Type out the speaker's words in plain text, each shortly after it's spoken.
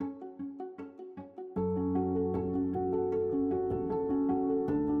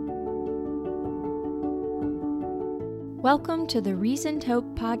Welcome to the Reasoned Hope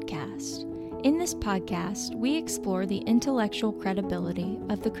podcast. In this podcast, we explore the intellectual credibility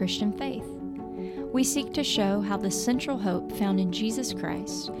of the Christian faith. We seek to show how the central hope found in Jesus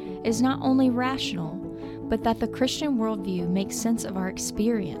Christ is not only rational, but that the Christian worldview makes sense of our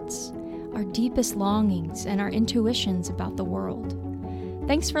experience, our deepest longings, and our intuitions about the world.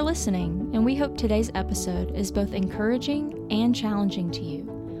 Thanks for listening, and we hope today's episode is both encouraging and challenging to you,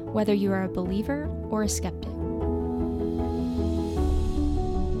 whether you are a believer or a skeptic.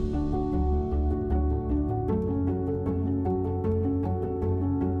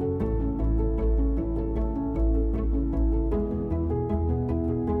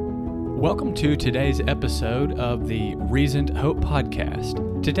 Welcome to today's episode of the Reasoned Hope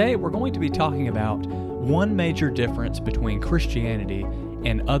podcast. Today we're going to be talking about one major difference between Christianity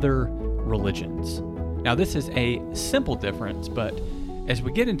and other religions. Now this is a simple difference, but as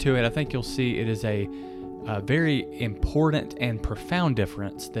we get into it, I think you'll see it is a very important and profound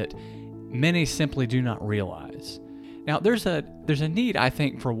difference that many simply do not realize. Now there's a need, I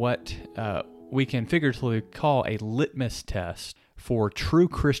think, for what we can figuratively call a litmus test for true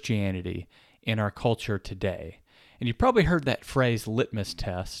Christianity in our culture today. And you've probably heard that phrase litmus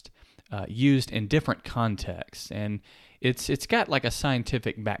test used in different contexts, and it's got like a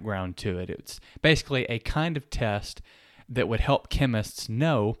scientific background to it. It's basically a kind of test that would help chemists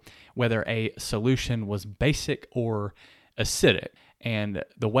know whether a solution was basic or acidic. And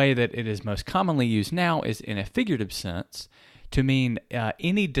the way that it is most commonly used now is in a figurative sense to mean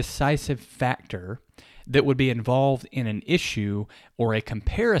any decisive factor that would be involved in an issue or a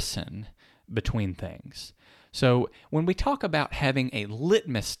comparison between things. So when we talk about having a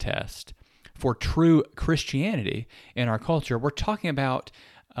litmus test for true Christianity in our culture, we're talking about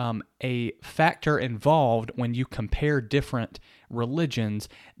a factor involved when you compare different religions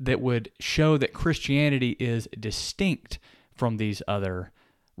that would show that Christianity is distinct from these other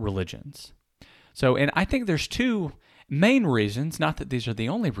religions. So, and I think there's two main reasons, not that these are the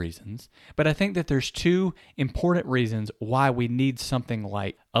only reasons, but I think that there's two important reasons why we need something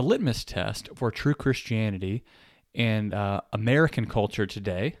like a litmus test for true Christianity in American culture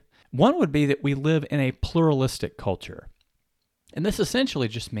today. One would be that we live in a pluralistic culture. And this essentially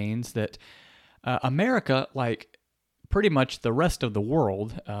just means that America, like pretty much the rest of the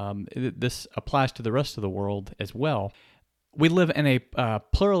world, this applies to the rest of the world as well, we live in a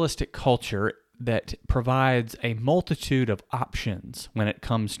pluralistic culture that provides a multitude of options when it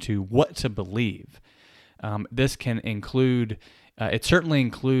comes to what to believe. This can include, it certainly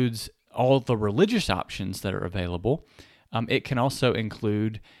includes all the religious options that are available. It can also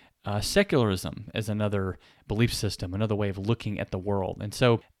include secularism as another belief system, another way of looking at the world. And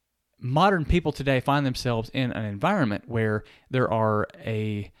so modern people today find themselves in an environment where there are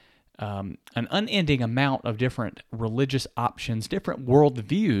an unending amount of different religious options, different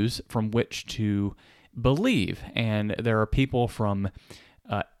worldviews from which to believe. And there are people from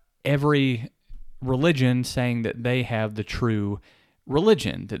every religion saying that they have the true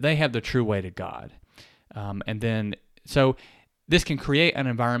religion, that they have the true way to God. So this can create an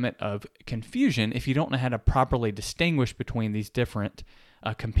environment of confusion if you don't know how to properly distinguish between these different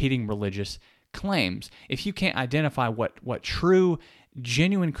competing religious claims. If you can't identify what true,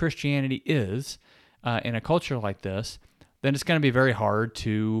 genuine Christianity is in a culture like this, then it's going to be very hard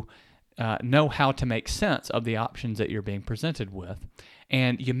to know how to make sense of the options that you're being presented with.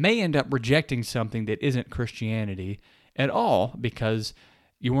 And you may end up rejecting something that isn't Christianity at all because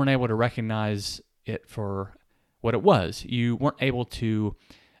you weren't able to recognize it for what it was. You weren't able to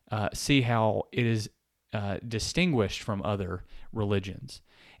see how it is distinguished from other religions.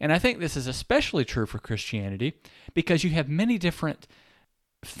 And I think this is especially true for Christianity because you have many different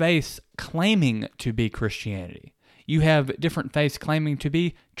faiths claiming to be Christianity. You have different faiths claiming to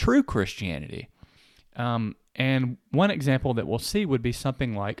be true Christianity. And one example that we'll see would be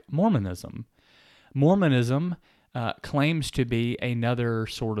something like Mormonism. Mormonism claims to be another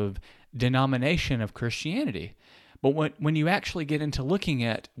sort of denomination of Christianity. But when you actually get into looking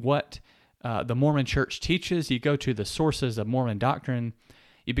at what the Mormon Church teaches, you go to the sources of Mormon doctrine,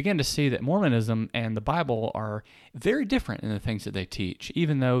 you begin to see that Mormonism and the Bible are very different in the things that they teach,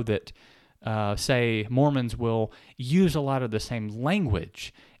 even though that, say, Mormons will use a lot of the same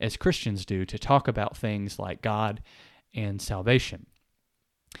language as Christians do to talk about things like God and salvation.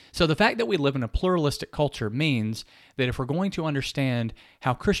 So the fact that we live in a pluralistic culture means that if we're going to understand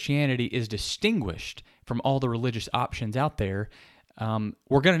how Christianity is distinguished from all the religious options out there,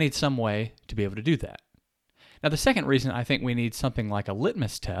 we're going to need some way to be able to do that. Now, the second reason I think we need something like a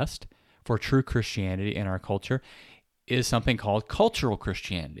litmus test for true Christianity in our culture is something called cultural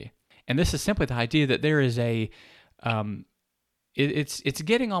Christianity. And this is simply the idea that there is a it's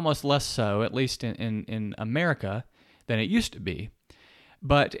getting almost less so, at least in America, than it used to be.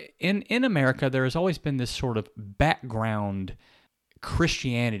 But in America, there has always been this sort of background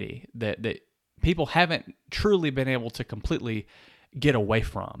Christianity that people haven't truly been able to completely get away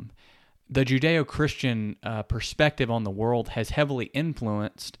from. The Judeo-Christian perspective on the world has heavily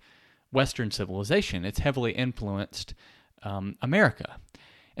influenced Western civilization. It's heavily influenced America.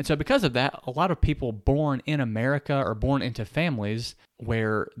 And so because of that, a lot of people born in America or born into families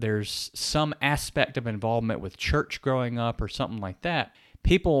where there's some aspect of involvement with church growing up or something like that,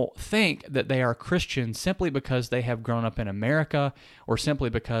 people think that they are Christians simply because they have grown up in America or simply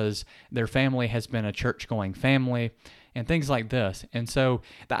because their family has been a church-going family and things like this. And so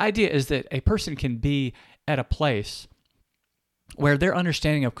the idea is that a person can be at a place where their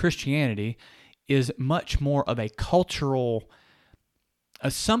understanding of Christianity is much more of a cultural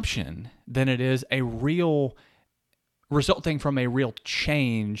assumption than it is a real, resulting from a real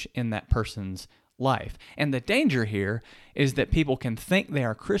change in that person's life. And the danger here is that people can think they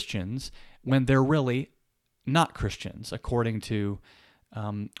are Christians when they're really not Christians, according to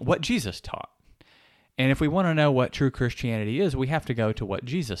what Jesus taught. And if we want to know what true Christianity is, we have to go to what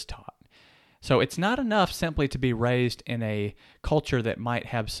Jesus taught. So it's not enough simply to be raised in a culture that might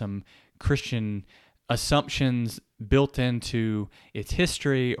have some Christian assumptions built into its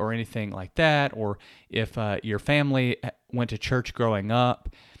history or anything like that, or if your family went to church growing up.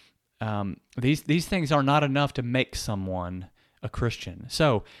 These things are not enough to make someone a Christian.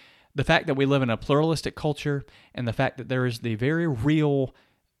 So the fact that we live in a pluralistic culture and the fact that there is the very real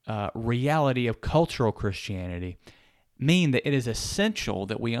reality of cultural Christianity mean that it is essential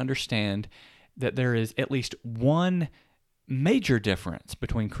that we understand that there is at least one major difference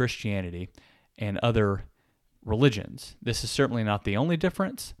between Christianity and other religions. This is certainly not the only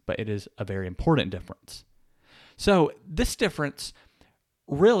difference, but it is a very important difference. So this difference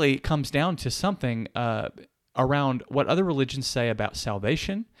really comes down to something around what other religions say about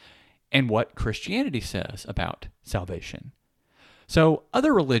salvation and what Christianity says about salvation. So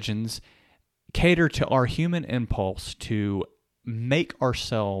other religions cater to our human impulse to make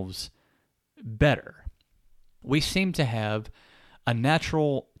ourselves better. We seem to have a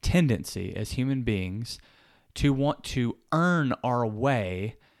natural tendency as human beings to want to earn our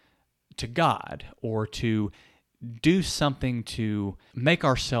way to God or to do something to make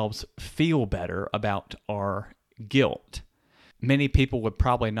ourselves feel better about our guilt. Many people would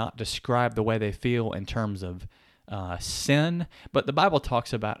probably not describe the way they feel in terms of sin, but the Bible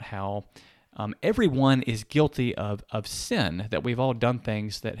talks about how everyone is guilty of sin, that we've all done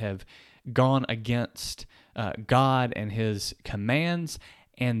things that have gone against God and His commands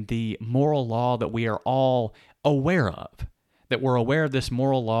and the moral law that we are all aware of. That we're aware of this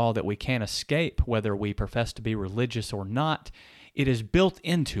moral law that we can't escape, whether we profess to be religious or not. It is built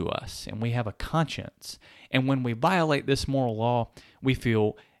into us, and we have a conscience. And when we violate this moral law, we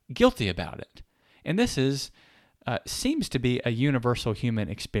feel guilty about it. And this seems to be a universal human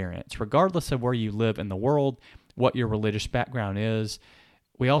experience, regardless of where you live in the world, what your religious background is.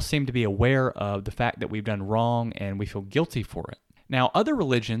 We all seem to be aware of the fact that we've done wrong, and we feel guilty for it. Now, other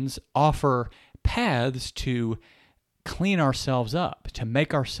religions offer paths to clean ourselves up, to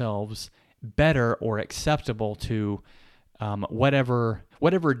make ourselves better or acceptable to whatever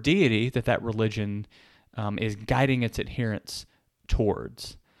deity that religion is guiding its adherents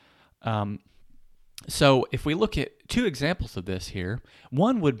towards. So if we look at two examples of this here,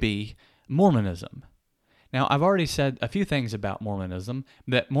 one would be Mormonism. Now, I've already said a few things about Mormonism,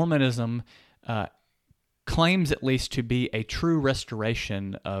 that Mormonism claims at least to be a true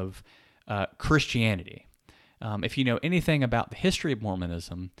restoration of Christianity. If you know anything about the history of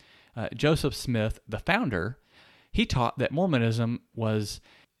Mormonism, Joseph Smith, the founder, he taught that Mormonism was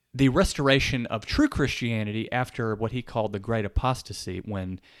the restoration of true Christianity after what he called the Great Apostasy,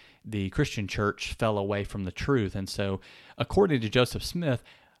 when the Christian church fell away from the truth. And so, according to Joseph Smith,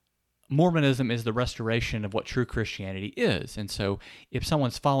 Mormonism is the restoration of what true Christianity is. And so, if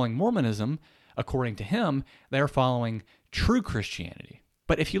someone's following Mormonism, according to him, they're following true Christianity.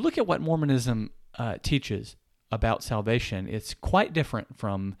 But if you look at what Mormonism teaches about salvation, it's quite different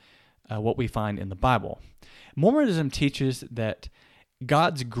from what we find in the Bible. Mormonism teaches that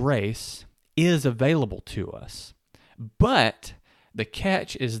God's grace is available to us, but the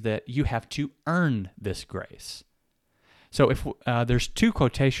catch is that you have to earn this grace. So if there's two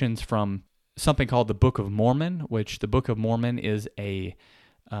quotations from something called the Book of Mormon, which the Book of Mormon is it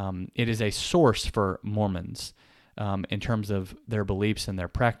is a source for Mormons in terms of their beliefs and their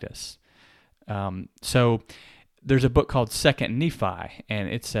practice. So there's a book called Second Nephi, and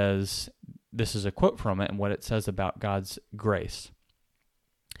it says this is a quote from it and what it says about God's grace.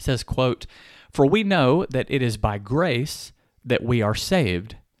 It says, quote, "For we know that it is by grace that we are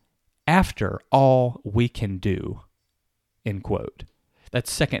saved, after all we can do," end quote.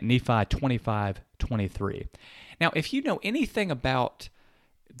 That's 2 Nephi 25:23. Now, if you know anything about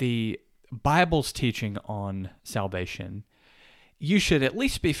the Bible's teaching on salvation, you should at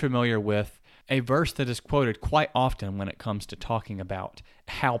least be familiar with a verse that is quoted quite often when it comes to talking about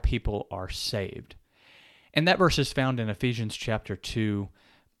how people are saved. And that verse is found in Ephesians chapter 2,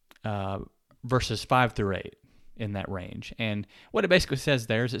 verses 5 through 8, in that range. And what it basically says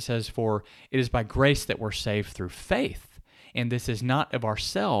there is it says, "For it is by grace that we're saved through faith. And this is not of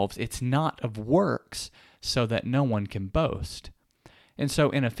ourselves, it's not of works, so that no one can boast." And so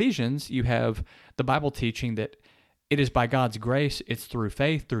in Ephesians, you have the Bible teaching that it is by God's grace, it's through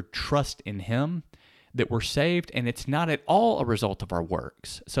faith, through trust in Him, that we're saved, and it's not at all a result of our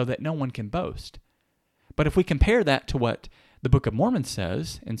works, so that no one can boast. But if we compare that to what the Book of Mormon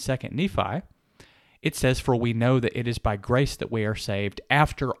says in 2 Nephi, it says, "For we know that it is by grace that we are saved,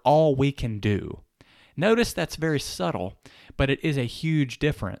 after all we can do." Notice that's very subtle, but it is a huge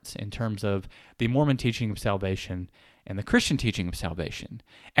difference in terms of the Mormon teaching of salvation and the Christian teaching of salvation.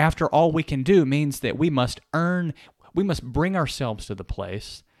 After all we can do means that we must bring ourselves to the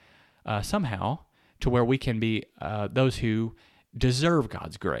place somehow to where we can be those who deserve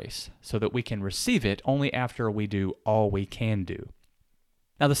God's grace, so that we can receive it only after we do all we can do.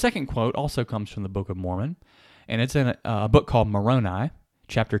 Now, the second quote also comes from the Book of Mormon, and it's in a book called Moroni,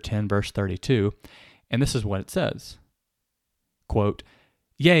 chapter 10, verse 32, and this is what it says, quote,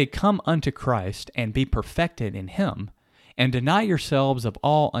 "Yea, come unto Christ, and be perfected in Him, and deny yourselves of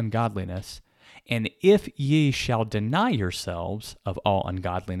all ungodliness. And if ye shall deny yourselves of all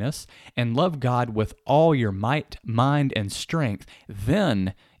ungodliness, and love God with all your might, mind, and strength,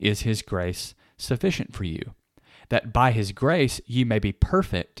 then is His grace sufficient for you, that by His grace ye may be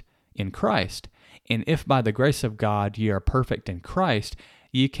perfect in Christ. And if by the grace of God ye are perfect in Christ,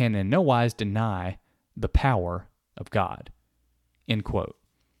 ye can in no wise deny the power of God." End quote.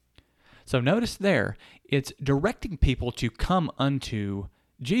 So notice there, it's directing people to come unto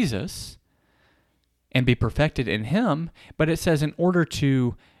Jesus and be perfected in Him, but it says in order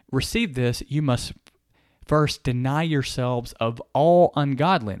to receive this, you must first deny yourselves of all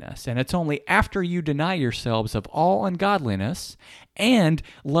ungodliness. And it's only after you deny yourselves of all ungodliness and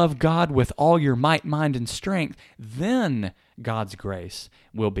love God with all your might, mind, and strength, then God's grace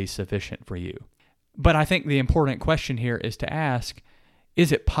will be sufficient for you. But I think the important question here is to ask,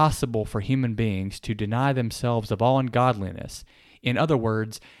 is it possible for human beings to deny themselves of all ungodliness? In other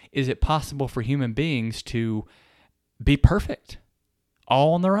words, is it possible for human beings to be perfect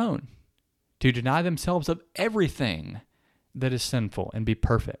all on their own, to deny themselves of everything that is sinful and be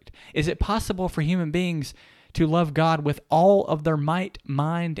perfect? Is it possible for human beings to love God with all of their might,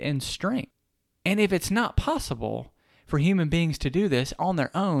 mind, and strength? And if it's not possible for human beings to do this on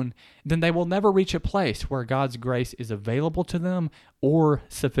their own, then they will never reach a place where God's grace is available to them or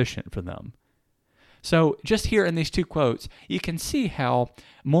sufficient for them. So just here in these two quotes, you can see how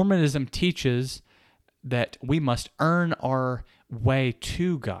Mormonism teaches that we must earn our way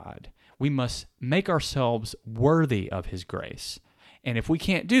to God. We must make ourselves worthy of His grace. And if we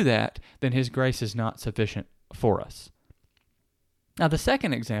can't do that, then His grace is not sufficient for us. Now, the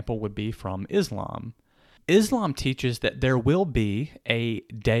second example would be from Islam. Islam teaches that there will be a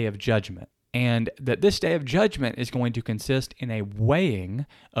day of judgment, and that this day of judgment is going to consist in a weighing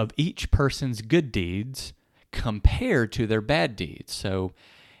of each person's good deeds compared to their bad deeds. So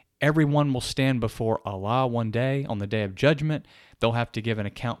everyone will stand before Allah one day on the day of judgment. They'll have to give an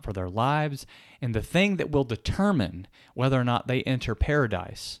account for their lives, and the thing that will determine whether or not they enter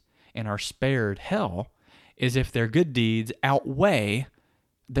paradise and are spared hell is if their good deeds outweigh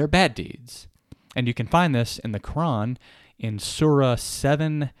their bad deeds. And you can find this in the Quran in Surah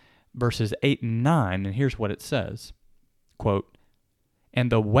 7, verses 8 and 9, and here's what it says, quote,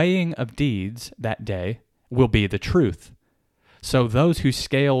 "And the weighing of deeds that day will be the truth. So those whose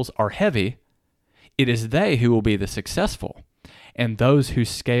scales are heavy, it is they who will be the successful. And those whose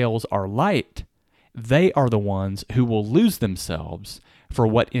scales are light, they are the ones who will lose themselves for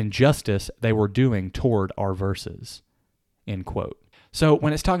what injustice they were doing toward our verses." End quote. So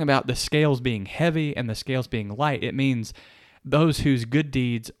when it's talking about the scales being heavy and the scales being light, it means those whose good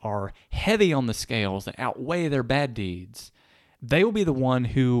deeds are heavy on the scales that outweigh their bad deeds, they will be the one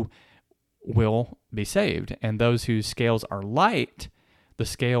who will be saved. And those whose scales are light, the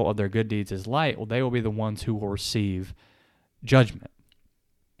scale of their good deeds is light, well, they will be the ones who will receive judgment.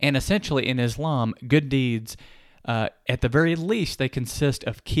 And essentially in Islam, good deeds at the very least, they consist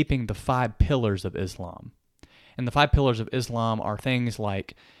of keeping the 5 pillars of Islam. And the 5 pillars of Islam are things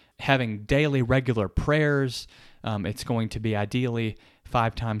like having daily regular prayers. It's going to be ideally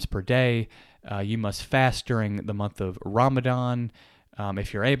 5 times per day. You must fast during the month of Ramadan.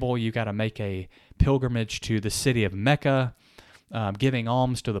 If you're able, you got to make a pilgrimage to the city of Mecca, giving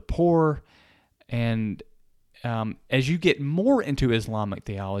alms to the poor. And as you get more into Islamic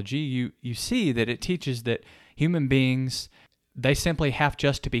theology, you see that it teaches that human beings, they simply have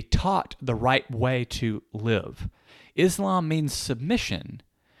just to be taught the right way to live. Islam means submission.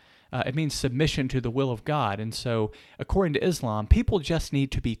 It means submission to the will of God. And so, according to Islam, people just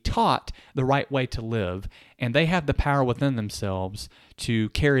need to be taught the right way to live, and they have the power within themselves to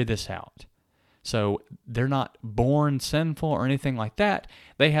carry this out. So they're not born sinful or anything like that.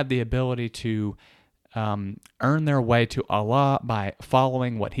 They have the ability to earn their way to Allah by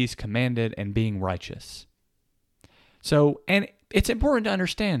following what He's commanded and being righteous. So, and it's important to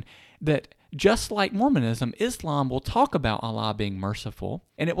understand that just like Mormonism, Islam will talk about Allah being merciful,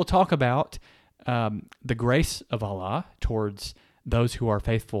 and it will talk about the grace of Allah towards those who are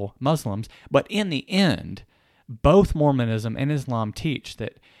faithful Muslims. But in the end, both Mormonism and Islam teach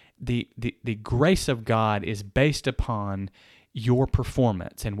that the grace of God is based upon your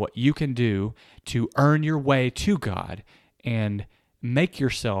performance and what you can do to earn your way to God and make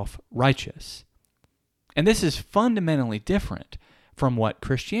yourself righteous. And this is fundamentally different from what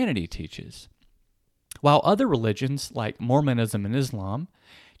Christianity teaches. While other religions like Mormonism and Islam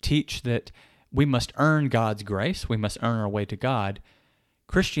teach that we must earn God's grace, we must earn our way to God,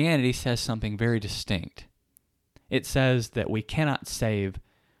 Christianity says something very distinct. It says that we cannot save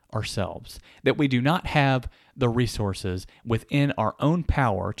ourselves, that we do not have the resources within our own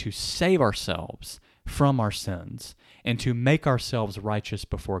power to save ourselves from our sins and to make ourselves righteous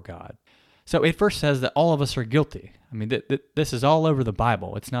before God. So it first says that all of us are guilty. I mean, this is all over the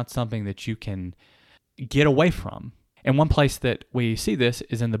Bible. It's not something that you can get away from. And one place that we see this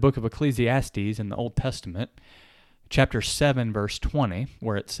is in the book of Ecclesiastes in the Old Testament, chapter 7, verse 20,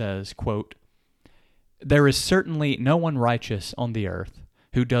 where it says, quote, "There is certainly no one righteous on the earth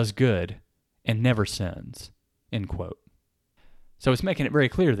who does good and never sins," end quote. So it's making it very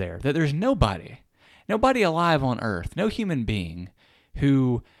clear there that there's nobody alive on earth, no human being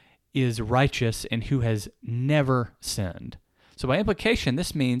who is righteous and who has never sinned. So by implication,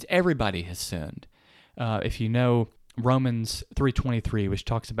 this means everybody has sinned. If you know Romans 3:23, which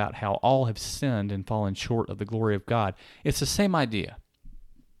talks about how all have sinned and fallen short of the glory of God, it's the same idea.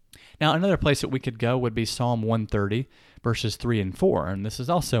 Now, another place that we could go would be Psalm 130, verses 3 and 4, and this is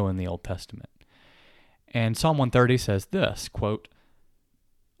also in the Old Testament. And Psalm 130 says this, quote,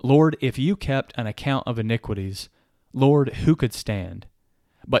 "Lord, if you kept an account of iniquities, Lord, who could stand?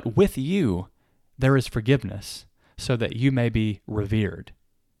 But with you there is forgiveness, so that you may be revered,"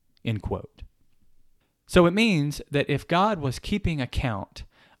 end quote. So it means that if God was keeping account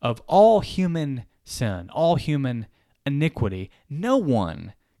of all human sin, all human iniquity, no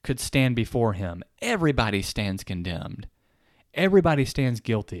one could stand before Him. Everybody stands condemned. Everybody stands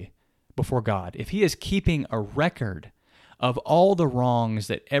guilty before God. If He is keeping a record of all the wrongs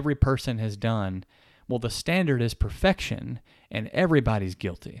that every person has done, well, the standard is perfection, and everybody's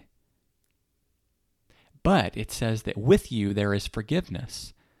guilty. But it says that with you there is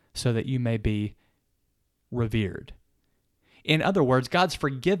forgiveness, so that you may be revered. In other words, God's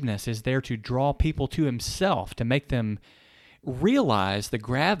forgiveness is there to draw people to Himself, to make them realize the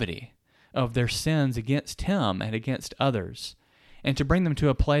gravity of their sins against Him and against others, and to bring them to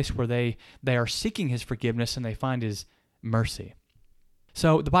a place where they are seeking His forgiveness and they find His mercy.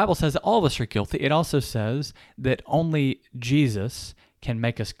 So the Bible says that all of us are guilty. It also says that only Jesus can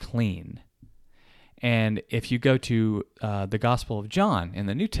make us clean. And if you go to the Gospel of John in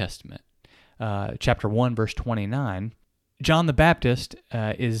the New Testament, chapter 1, verse 29, John the Baptist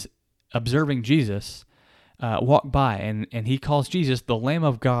is observing Jesus walk by, and he calls Jesus the Lamb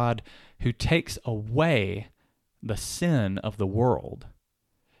of God who takes away the sin of the world.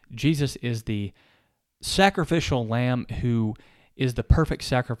 Jesus is the sacrificial lamb who is the perfect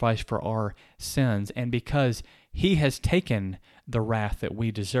sacrifice for our sins, and because He has taken the wrath that we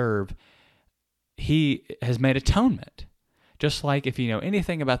deserve, He has made atonement. Just like if you know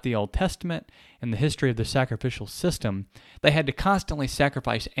anything about the Old Testament and the history of the sacrificial system, they had to constantly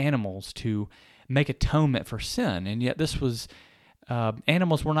sacrifice animals to make atonement for sin, and yet this was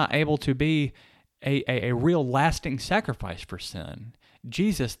animals were not able to be a real lasting sacrifice for sin.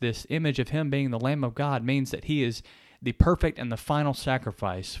 Jesus, this image of Him being the Lamb of God, means that He is the perfect and the final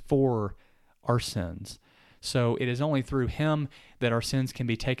sacrifice for our sins. So it is only through Him that our sins can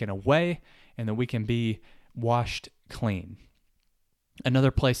be taken away and that we can be washed clean.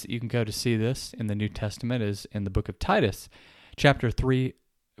 Another place that you can go to see this in the New Testament is in the book of Titus, chapter 3,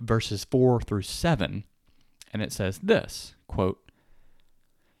 verses 4 through 7. And it says this, quote,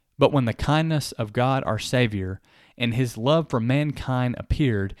 "But when the kindness of God our Savior and his love for mankind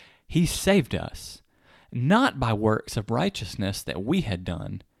appeared, he saved us, not by works of righteousness that we had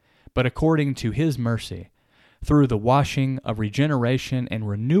done, but according to his mercy, through the washing of regeneration and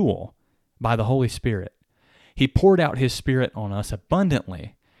renewal by the Holy Spirit. He poured out his Spirit on us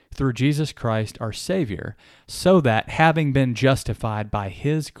abundantly through Jesus Christ our Savior, so that, having been justified by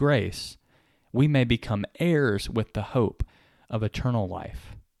his grace, we may become heirs with the hope of eternal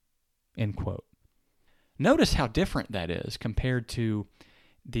life." End quote. Notice how different that is compared to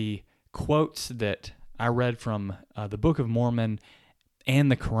the quotes that I read from the Book of Mormon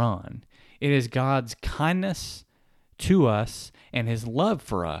and the Quran. It is God's kindness to us and his love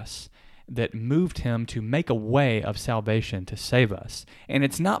for us that moved him to make a way of salvation to save us. And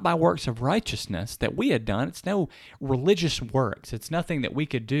it's not by works of righteousness that we had done. It's no religious works. It's nothing that we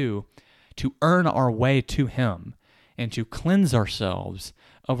could do to earn our way to him and to cleanse ourselves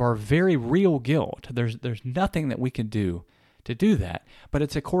of our very real guilt. There's nothing that we can do to do that, but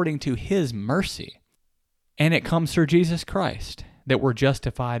it's according to his mercy. And it comes through Jesus Christ that we're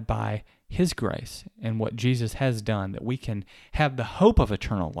justified by his grace and what Jesus has done, that we can have the hope of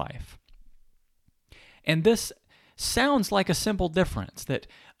eternal life. And this sounds like a simple difference, that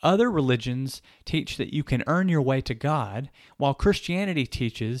other religions teach that you can earn your way to God, while Christianity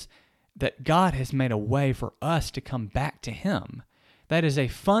teaches that God has made a way for us to come back to him. That is a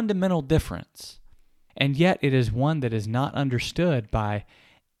fundamental difference. And yet it is one that is not understood by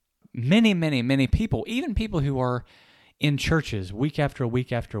many, many, many people, even people who are in churches week after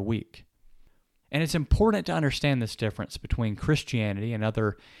week after week. And it's important to understand this difference between Christianity and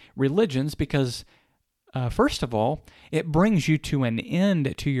other religions because, first of all, it brings you to an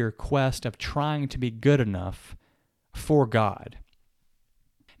end to your quest of trying to be good enough for God.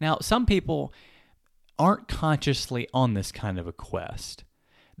 Now, some people aren't consciously on this kind of a quest.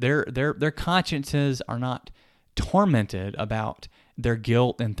 Their consciences are not tormented about their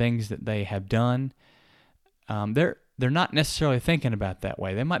guilt and things that they have done. They're not necessarily thinking about that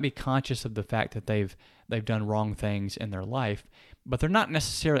way. They might be conscious of the fact that they've done wrong things in their life, but they're not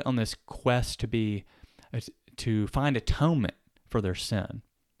necessarily on this quest to find atonement for their sin.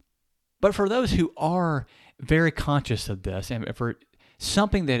 But for those who are very conscious of this, and for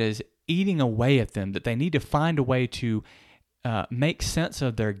something that is eating away at them, that they need to find a way to make sense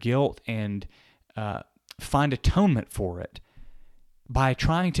of their guilt and find atonement for it by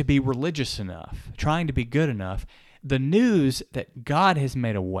trying to be religious enough, trying to be good enough, the news that God has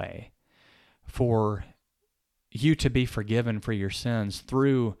made a way for you to be forgiven for your sins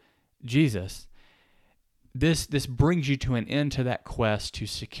through Jesus, this brings you to an end to that quest to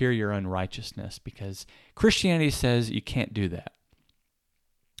secure your own righteousness, because Christianity says you can't do that.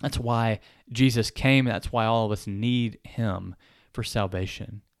 That's why Jesus came. That's why all of us need him for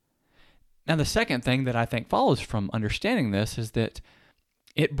salvation. Now, the second thing that I think follows from understanding this is that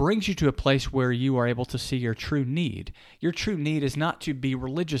it brings you to a place where you are able to see your true need. Your true need is not to be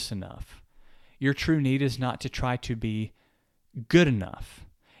religious enough. Your true need is not to try to be good enough.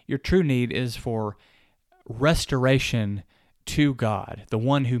 Your true need is for restoration to God, the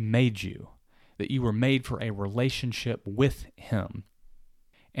one who made you, that you were made for a relationship with him.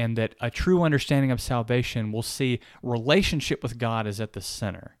 And that a true understanding of salvation will see relationship with God is at the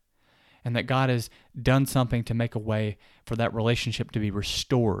center. And that God has done something to make a way for that relationship to be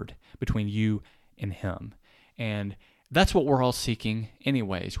restored between you and him. And that's what we're all seeking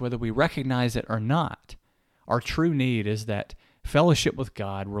anyways, whether we recognize it or not. Our true need is that fellowship with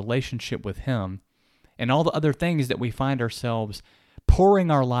God, relationship with him, and all the other things that we find ourselves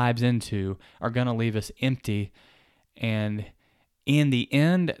pouring our lives into are going to leave us empty. And in the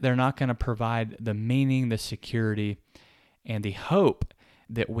end, they're not going to provide the meaning, the security, and the hope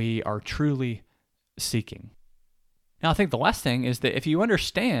that we are truly seeking. Now, I think the last thing is that if you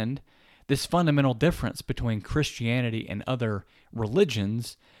understand this fundamental difference between Christianity and other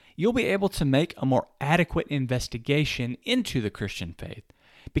religions, you'll be able to make a more adequate investigation into the Christian faith,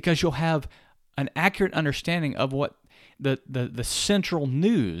 because you'll have an accurate understanding of what the central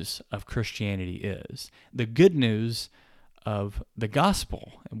news of Christianity is, the good news of the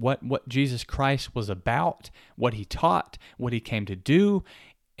gospel, what Jesus Christ was about, what he taught, what he came to do,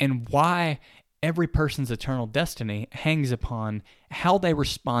 and why every person's eternal destiny hangs upon how they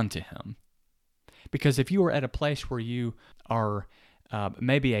respond to him. Because if you are at a place where you are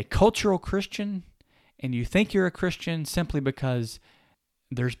maybe a cultural Christian, and you think you're a Christian simply because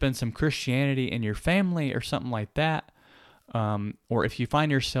there's been some Christianity in your family or something like that, or if you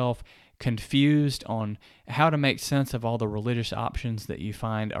find yourself confused on how to make sense of all the religious options that you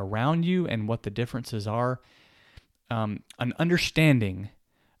find around you and what the differences are, an understanding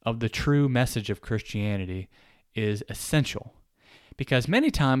of the true message of Christianity is essential. Because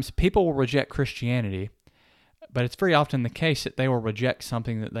many times people will reject Christianity, but it's very often the case that they will reject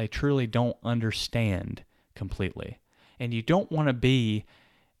something that they truly don't understand completely. And you don't want to be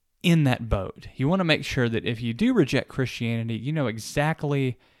in that boat. You want to make sure that if you do reject Christianity, you know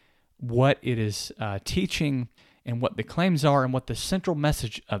exactly what it is teaching and what the claims are and what the central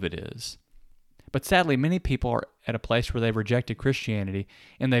message of it is. But sadly, many people are at a place where they've rejected Christianity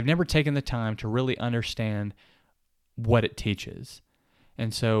and they've never taken the time to really understand what it teaches.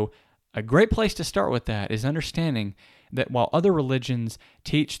 And so a great place to start with that is understanding that while other religions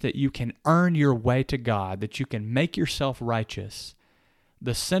teach that you can earn your way to God, that you can make yourself righteous,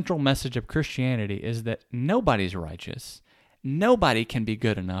 the central message of Christianity is that nobody's righteous. Nobody can be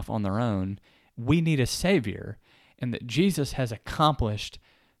good enough on their own. We need a Savior, and that Jesus has accomplished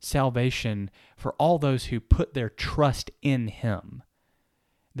salvation for all those who put their trust in Him.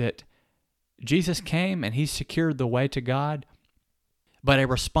 That Jesus came and He secured the way to God, but a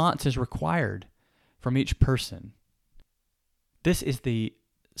response is required from each person. This is the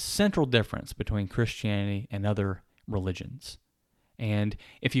central difference between Christianity and other religions. And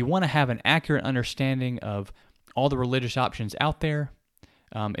if you want to have an accurate understanding of all the religious options out there,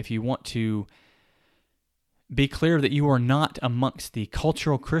 if you want to be clear that you are not amongst the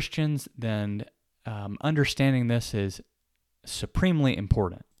cultural Christians, then understanding this is supremely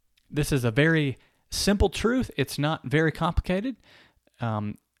important. This is a very simple truth. It's not very complicated,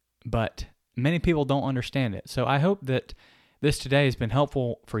 but many people don't understand it. So I hope that this today has been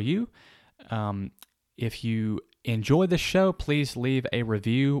helpful for you. If you enjoy this show, please leave a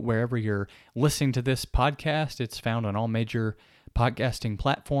review wherever you're listening to this podcast. It's found on all major podcasting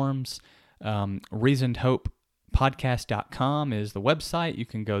platforms. ReasonedHopePodcast.com is the website. You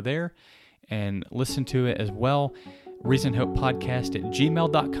can go there and listen to it as well.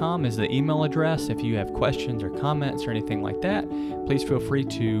 ReasonedHopePodcast@gmail.com is the email address. If you have questions or comments or anything like that, please feel free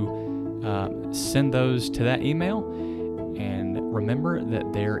to send those to that email. And remember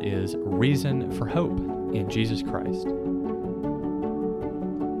that there is reason for hope in Jesus Christ.